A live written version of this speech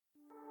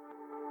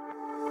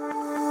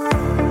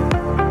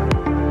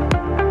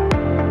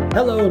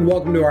Hello and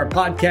welcome to our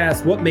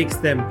podcast, What Makes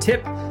Them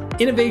Tip?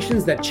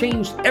 Innovations that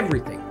changed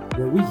everything,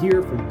 where we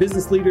hear from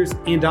business leaders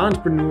and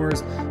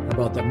entrepreneurs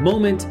about the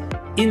moment,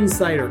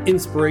 insight, or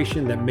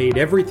inspiration that made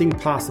everything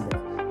possible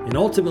and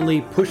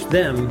ultimately pushed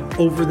them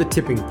over the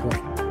tipping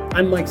point.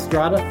 I'm Mike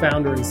Strada,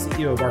 founder and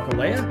CEO of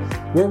Arcalea,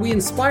 where we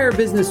inspire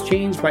business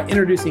change by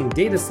introducing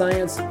data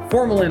science,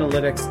 formal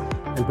analytics,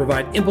 and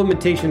provide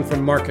implementation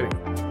from marketing.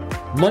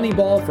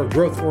 Moneyball for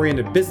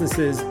growth-oriented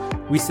businesses,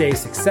 we say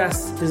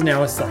success is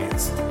now a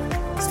science.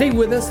 Stay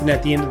with us, and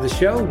at the end of the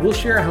show, we'll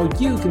share how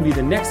you can be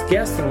the next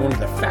guest on one of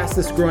the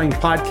fastest growing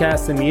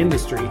podcasts in the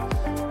industry.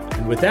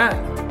 And with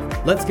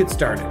that, let's get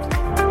started.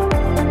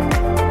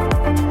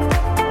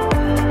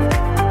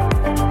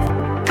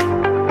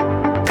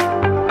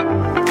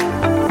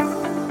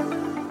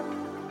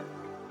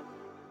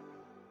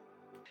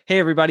 Hey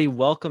everybody,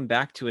 welcome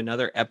back to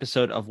another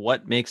episode of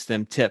What Makes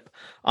Them Tip,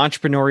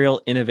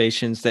 entrepreneurial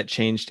innovations that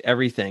changed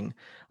everything.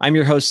 I'm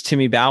your host,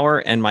 Timmy Bauer,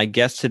 and my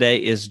guest today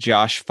is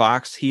Josh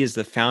Fox. He is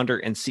the founder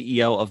and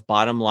CEO of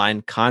Bottom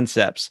Line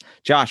Concepts.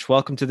 Josh,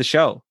 welcome to the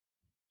show.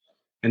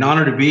 An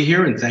honor to be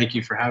here, and thank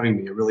you for having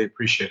me. I really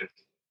appreciate it.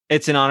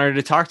 It's an honor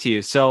to talk to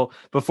you. So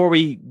before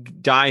we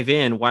dive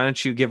in, why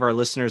don't you give our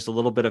listeners a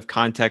little bit of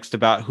context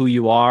about who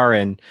you are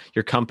and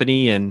your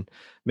company, and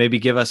maybe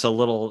give us a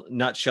little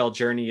nutshell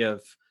journey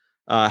of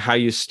how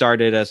you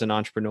started as an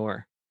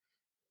entrepreneur?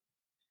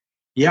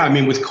 Yeah, I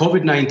mean, with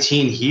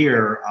COVID-19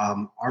 here,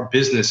 our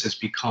business has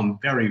become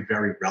very,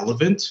 very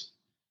relevant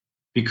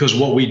because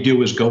what we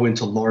do is go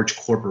into large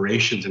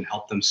corporations and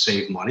help them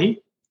save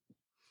money.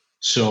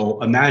 So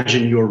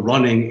imagine you're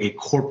running a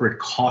corporate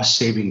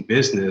cost-saving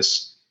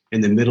business in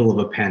the middle of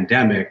a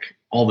pandemic.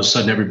 All of a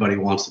sudden, everybody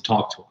wants to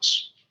talk to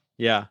us.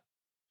 Yeah,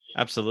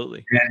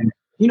 absolutely. And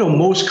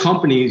most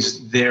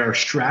companies, their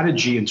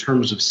strategy in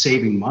terms of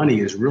saving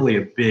money is really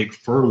a big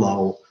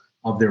furlough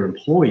of their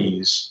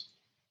employees.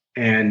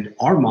 And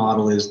our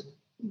model is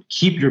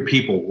keep your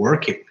people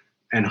working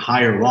and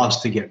hire us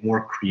to get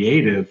more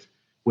creative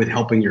with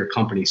helping your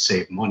company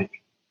save money.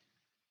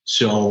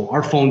 So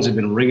our phones have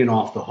been ringing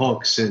off the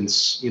hook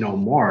since,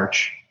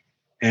 March.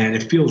 And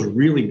it feels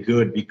really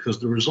good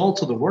because the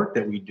results of the work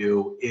that we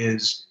do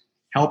is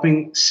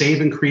helping save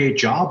and create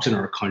jobs in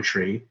our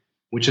country,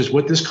 which is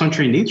what this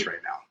country needs right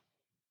now.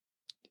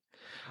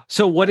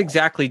 So what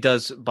exactly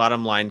does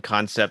Bottom Line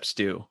Concepts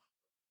do?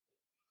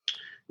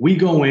 We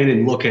go in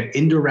and look at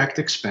indirect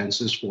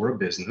expenses for a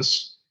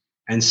business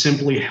and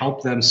simply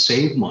help them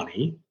save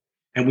money.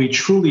 And we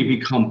truly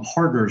become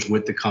partners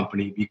with the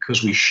company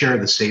because we share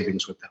the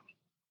savings with them.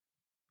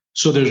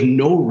 So there's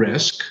no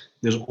risk.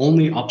 There's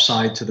only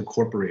upside to the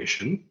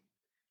corporation.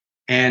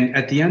 And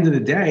at the end of the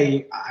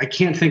day, I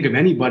can't think of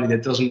anybody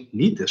that doesn't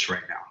need this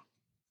right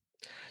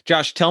now.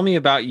 Josh, tell me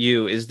about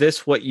you. Is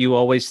this what you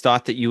always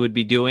thought that you would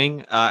be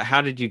doing? How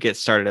did you get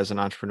started as an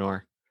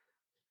entrepreneur?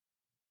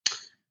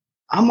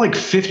 I'm like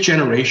fifth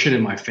generation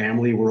in my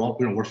family.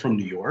 We're from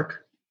New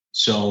York.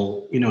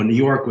 So, New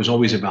York was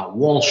always about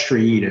Wall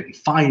Street and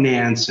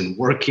finance and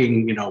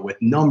working,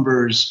 with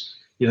numbers.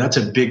 That's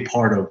a big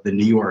part of the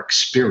New York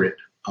spirit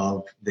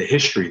of the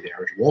history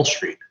there is Wall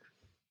Street.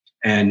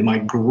 And my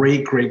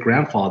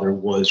great-great-grandfather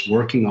was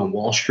working on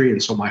Wall Street.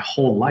 And so my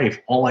whole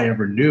life, all I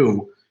ever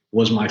knew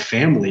was my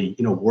family,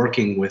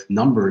 working with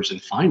numbers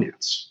and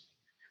finance.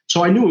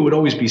 So I knew it would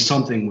always be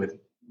something with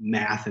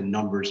math and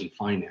numbers and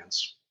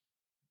finance.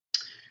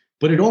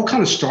 But it all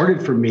kind of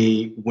started for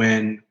me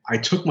when I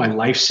took my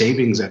life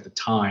savings at the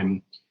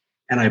time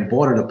and I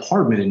bought an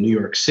apartment in New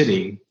York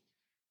City.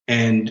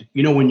 And,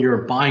 when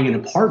you're buying an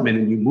apartment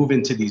and you move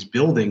into these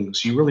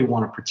buildings, you really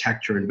want to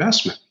protect your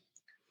investment.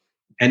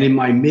 And in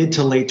my mid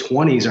to late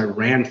 20s, I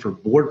ran for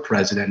board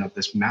president of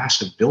this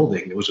massive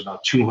building. There was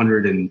about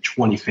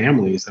 220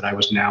 families that I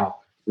was now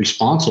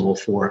responsible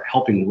for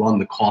helping run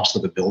the cost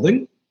of the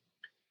building.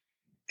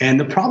 And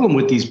the problem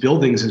with these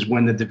buildings is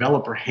when the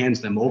developer hands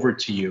them over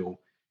to you,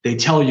 they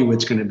tell you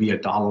it's going to be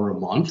 $1 a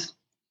month,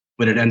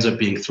 but it ends up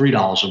being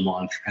 $3 a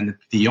month. And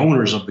the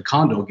owners of the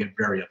condo get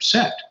very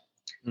upset.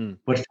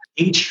 But for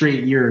 8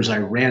 straight years, I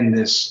ran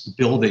this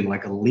building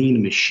like a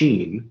lean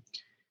machine.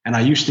 And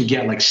I used to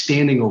get like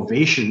standing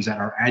ovations at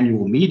our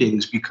annual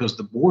meetings because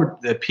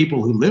the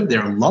people who lived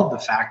there loved the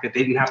fact that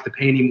they didn't have to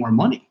pay any more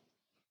money.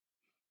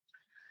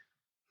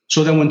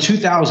 So then when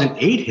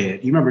 2008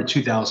 hit, you remember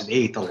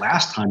 2008, the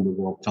last time the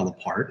world fell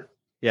apart.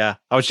 Yeah,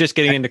 I was just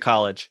getting into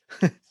college.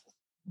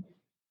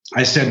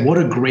 I said, what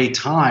a great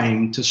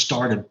time to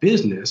start a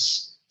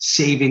business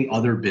saving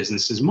other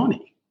businesses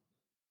money.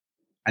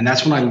 And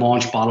that's when I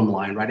launched Bottom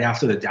Line right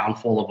after the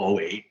downfall of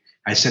 2008.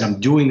 I said, I'm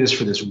doing this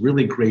for this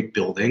really great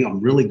building. I'm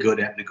really good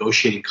at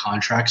negotiating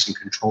contracts and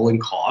controlling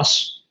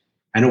costs.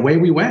 And away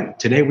we went.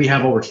 Today, we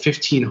have over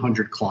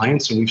 1,500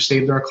 clients, and we've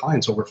saved our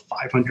clients over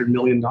 $500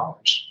 million.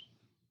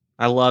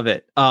 I love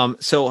it.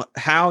 So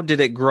how did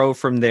it grow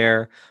from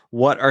there?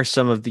 What are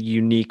some of the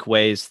unique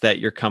ways that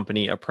your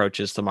company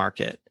approaches the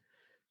market?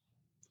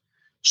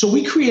 So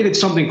we created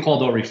something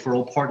called our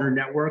Referral Partner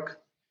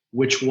Network,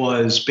 which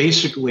was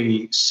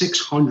basically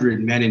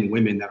 600 men and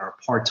women that are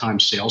part-time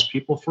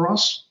salespeople for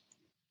us.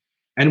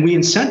 And we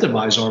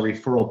incentivize our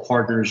referral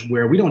partners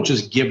where we don't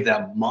just give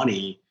them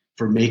money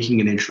for making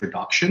an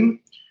introduction.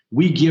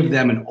 We give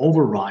them an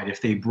override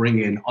if they bring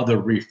in other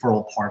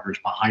referral partners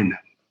behind them.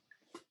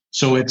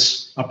 So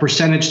it's a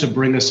percentage to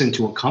bring us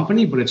into a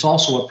company, but it's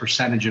also a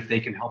percentage if they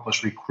can help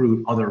us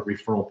recruit other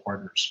referral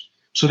partners.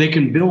 So they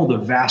can build a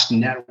vast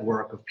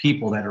network of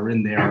people that are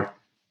in their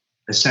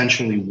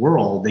essentially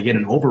world. They get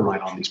an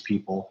override on these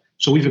people.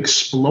 So we've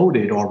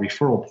exploded our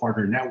referral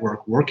partner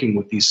network working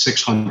with these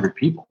 600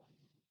 people.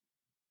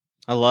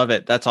 I love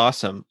it. That's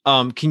awesome.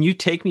 Can you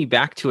take me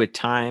back to a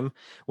time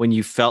when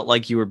you felt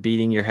like you were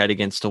beating your head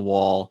against a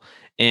wall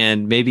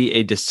and maybe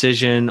a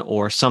decision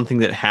or something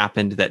that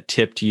happened that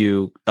tipped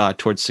you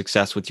towards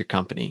success with your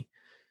company?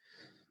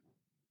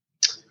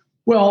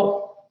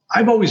 Well,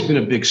 I've always been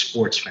a big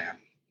sports fan.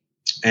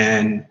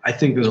 And I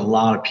think there's a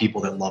lot of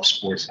people that love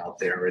sports out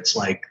there. It's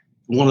like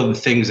one of the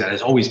things that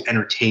has always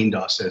entertained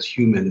us as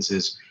humans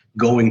is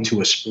going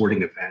to a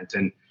sporting event.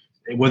 And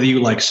whether you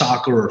like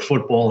soccer or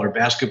football or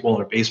basketball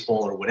or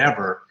baseball or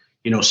whatever,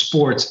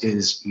 sports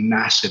is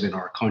massive in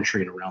our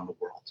country and around the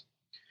world.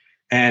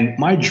 And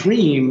my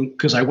dream,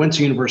 because I went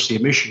to University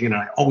of Michigan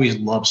and I always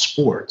loved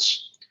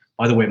sports.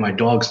 By the way, my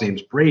dog's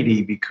name's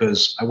Brady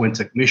because I went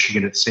to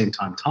Michigan at the same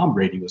time Tom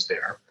Brady was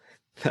there.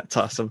 That's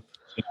awesome.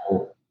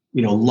 So,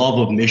 love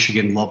of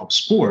Michigan, love of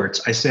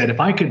sports. I said, if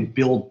I could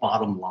build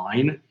bottom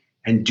line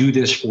and do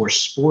this for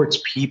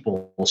sports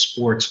people,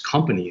 sports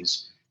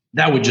companies,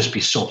 that would just be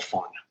so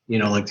fun,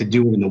 like to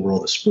do it in the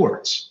world of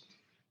sports.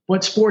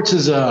 But sports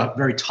is a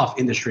very tough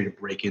industry to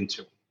break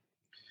into.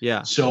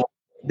 Yeah. So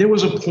there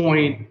was a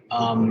point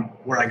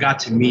where I got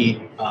to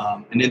meet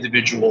an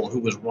individual who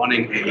was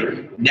running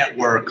a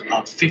network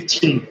of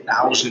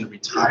 15,000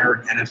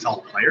 retired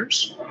NFL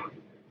players.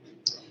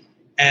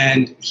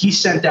 And he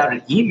sent out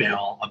an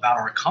email about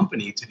our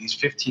company to these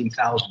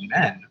 15,000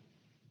 men.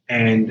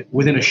 And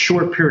within a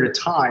short period of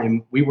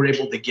time, we were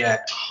able to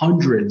get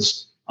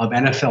hundreds of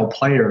NFL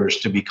players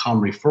to become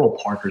referral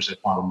partners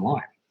at Bottom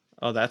Line.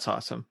 Oh, that's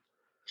awesome.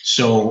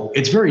 So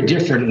it's very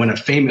different when a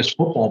famous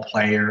football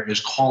player is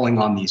calling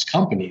on these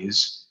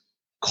companies,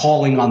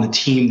 calling on the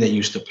team they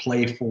used to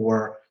play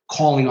for,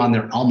 calling on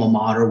their alma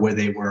mater where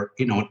they were,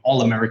 an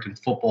All-American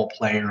football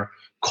player,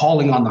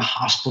 calling on the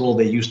hospital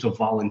they used to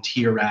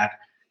volunteer at.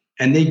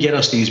 And they get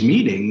us these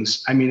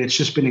meetings. I mean, it's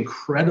just been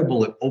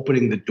incredible at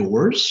opening the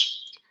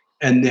doors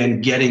and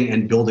then getting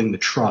and building the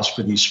trust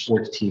for these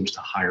sports teams to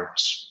hire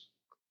us.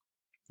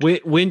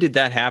 When did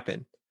that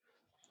happen?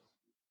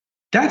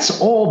 That's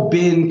all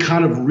been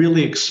kind of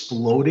really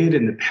exploded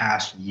in the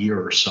past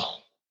year or so.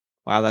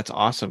 Wow, that's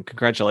awesome.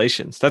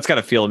 Congratulations. That's got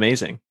to feel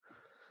amazing.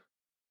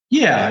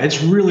 Yeah,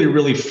 it's really,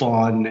 really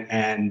fun.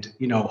 And,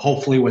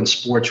 hopefully when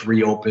sports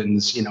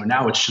reopens,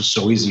 now it's just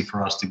so easy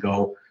for us to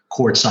go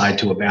courtside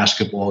to a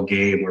basketball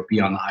game or be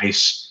on the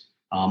ice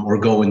or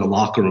go in the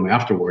locker room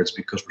afterwards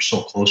because we're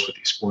so close with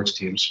these sports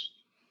teams.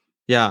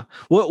 Yeah.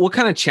 What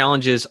kind of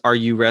challenges are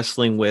you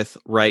wrestling with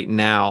right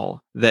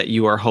now that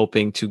you are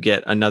hoping to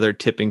get another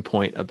tipping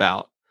point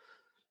about?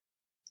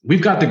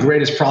 We've got the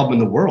greatest problem in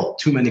the world,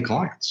 too many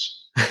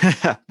clients.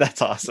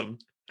 That's awesome.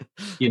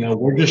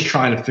 We're just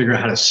trying to figure out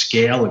how to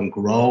scale and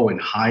grow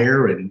and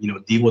hire and,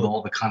 deal with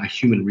all the kind of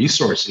human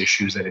resource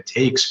issues that it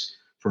takes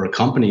for a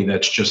company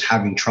that's just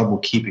having trouble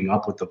keeping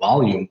up with the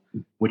volume,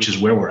 which is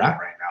where we're at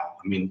right now.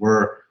 I mean,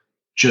 we're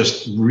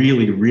just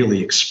really,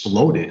 really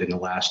exploded in the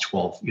last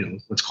 12,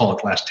 let's call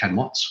it last 10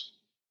 months.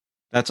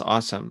 That's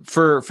awesome.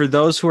 For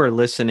those who are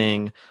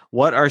listening,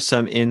 what are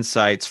some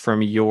insights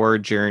from your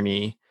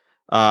journey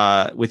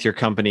with your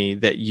company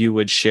that you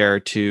would share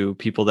to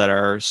people that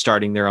are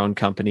starting their own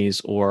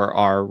companies or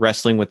are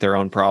wrestling with their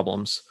own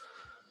problems?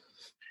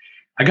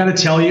 I got to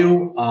tell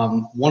you,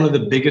 one of the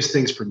biggest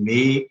things for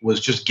me was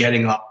just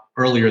getting up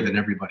earlier than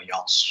everybody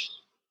else.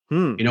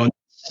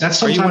 That's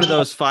sometimes. Are you one of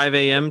those 5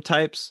 a.m.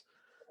 types?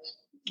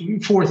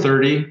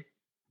 4:30.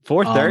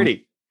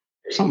 4:30.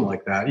 Something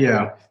like that.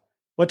 Yeah.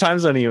 What time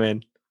zone are you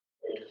in?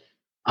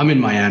 I'm in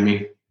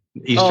Miami,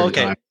 Eastern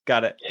time.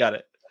 Got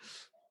it.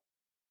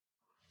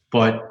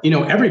 But,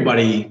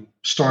 everybody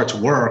starts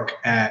work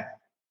at,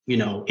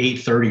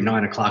 8:30,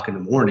 9 o'clock in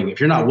the morning. If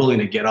you're not willing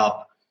to get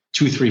up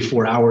 2, 3,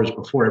 4 hours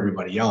before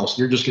everybody else,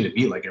 you're just going to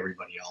be like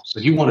everybody else.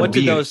 If you want to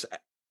be.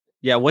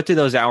 What do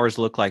those hours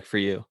look like for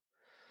you?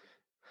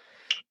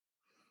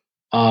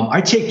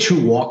 I take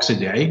 2 walks a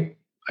day.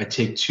 I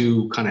take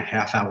 2 kind of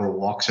half-hour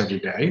walks every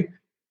day.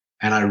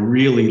 And I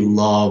really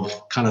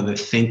love kind of the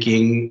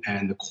thinking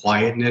and the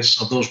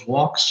quietness of those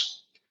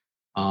walks.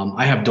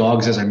 I have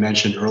dogs, as I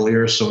mentioned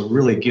earlier, so it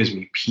really gives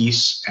me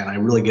peace and I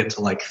really get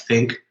to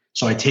think.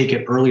 So I take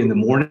it early in the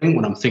morning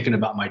when I'm thinking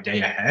about my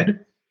day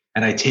ahead,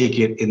 and I take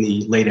it in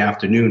the late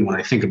afternoon when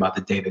I think about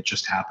the day that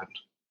just happened.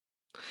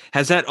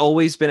 Has that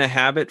always been a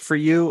habit for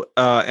you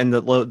and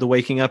the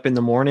waking up in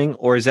the morning,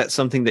 or is that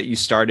something that you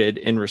started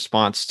in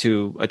response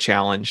to a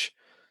challenge?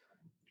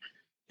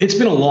 It's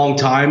been a long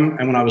time.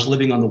 And when I was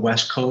living on the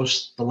West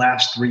Coast, the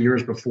last 3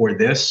 years before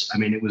this, I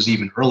mean, it was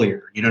even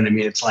earlier. You know what I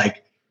mean? It's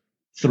like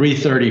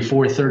 3:30,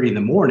 4:30 in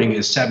the morning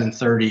is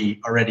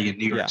 7:30 already in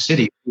New York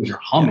City. Things are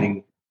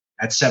humming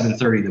at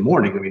 7:30 in the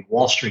morning. I mean,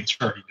 Wall Street's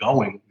already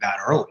going that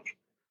early.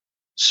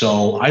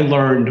 So I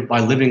learned by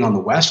living on the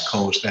West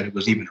Coast that it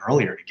was even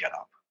earlier to get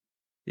up.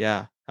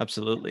 Yeah,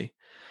 absolutely.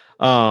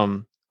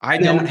 I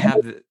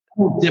don't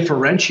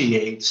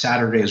differentiate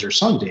Saturdays or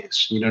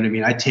Sundays. You know what I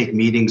mean? I take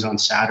meetings on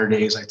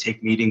Saturdays. I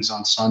take meetings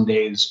on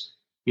Sundays.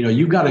 You know,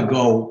 you got to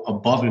go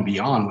above and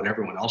beyond what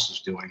everyone else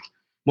is doing.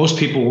 Most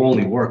people will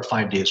only work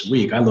 5 days a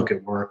week. I look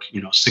at work,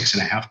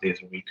 6.5 days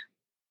a week.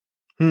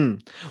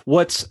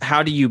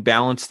 How do you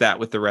balance that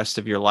with the rest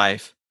of your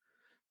life?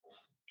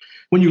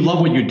 When you love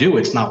what you do,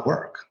 it's not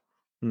work.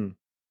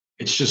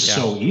 It's just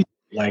so easy.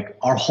 Like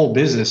our whole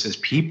business is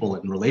people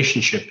and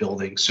relationship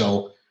building.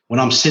 So when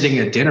I'm sitting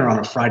at dinner on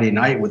a Friday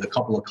night with a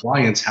couple of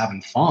clients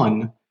having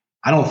fun,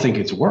 I don't think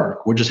it's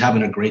work. We're just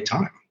having a great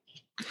time.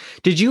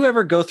 Did you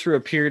ever go through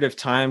a period of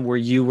time where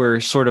you were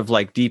sort of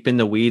like deep in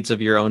the weeds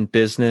of your own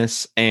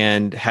business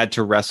and had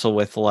to wrestle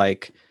with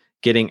like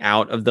getting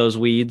out of those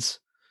weeds?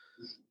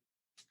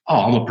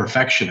 Oh, I'm a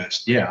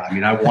perfectionist. Yeah. I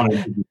mean, I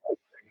wanted to do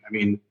everything. I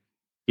mean,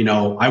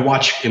 I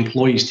watch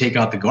employees take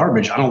out the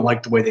garbage. I don't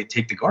like the way they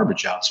take the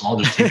garbage out, so I'll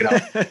just take it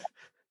out.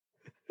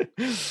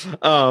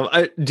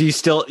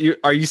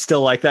 Are you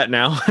still like that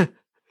now?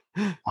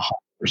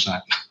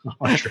 100%.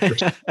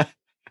 100%.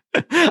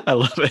 I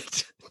love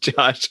it,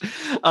 Josh.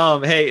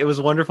 Hey, it was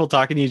wonderful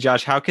talking to you,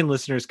 Josh. How can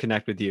listeners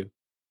connect with you?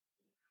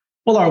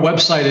 Well, our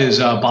website is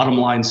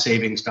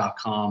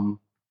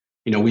bottomlinesavings.com.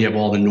 We have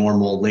all the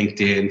normal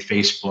LinkedIn,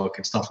 Facebook,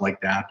 and stuff like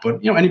that.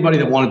 But, anybody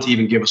that wanted to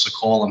even give us a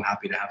call, I'm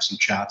happy to have some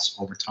chats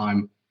over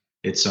time.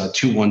 It's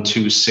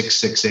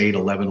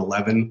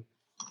 212-668-1111.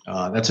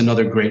 That's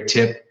another great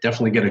tip.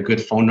 Definitely get a good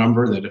phone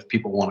number that if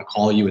people want to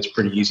call you, it's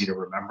pretty easy to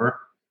remember.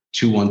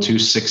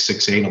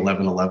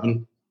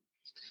 212-668-1111.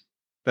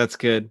 That's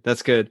good.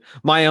 That's good.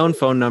 My own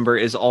phone number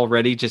is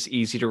already just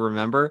easy to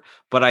remember,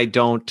 but I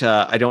don't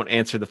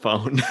answer the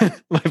phone.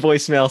 My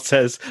voicemail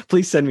says,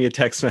 please send me a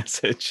text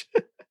message.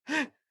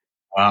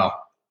 Wow.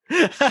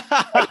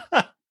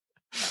 I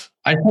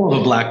hold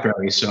a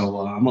BlackBerry,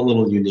 so I'm a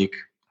little unique.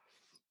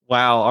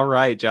 Wow. All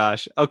right,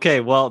 Josh.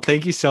 Okay. Well,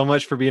 thank you so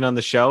much for being on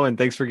the show, and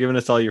thanks for giving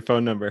us all your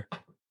phone number.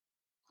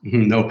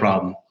 No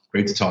problem.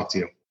 Great to talk to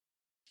you.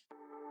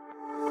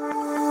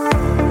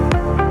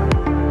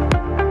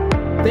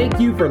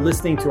 Thank you for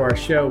listening to our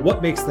show,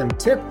 What Makes Them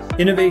Tip?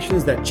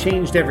 Innovations that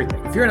changed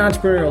everything. If you're an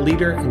entrepreneurial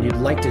leader and you'd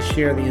like to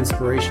share the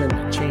inspiration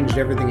that changed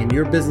everything in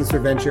your business or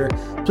venture,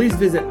 please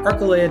visit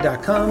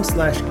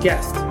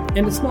archelaia.com/guest.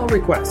 And a small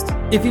request,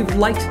 if you've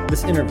liked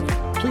this interview,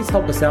 please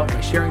help us out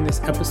by sharing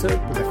this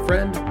episode with a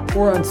friend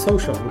or on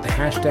social with the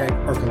hashtag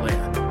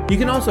Archelaia. You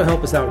can also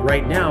help us out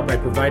right now by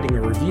providing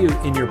a review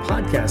in your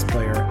podcast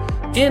player,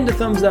 and a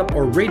thumbs up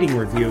or rating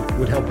review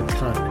would help a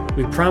ton.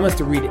 We promise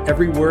to read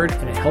every word,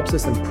 and it helps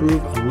us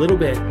improve a little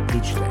bit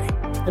each day.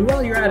 And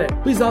while you're at it,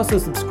 please also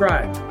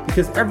subscribe,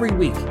 because every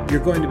week you're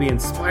going to be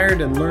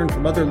inspired and learn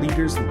from other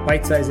leaders in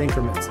bite-sized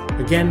increments.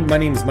 Again, my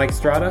name is Mike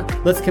Strada.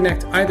 Let's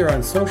connect either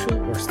on social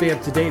or stay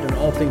up to date on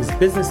all things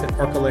business at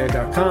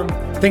archelaia.com.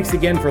 Thanks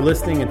again for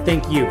listening, and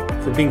thank you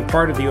for being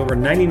part of the over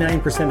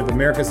 99% of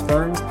America's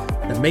firms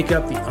that make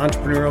up the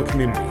entrepreneurial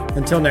community.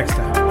 Until next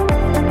time.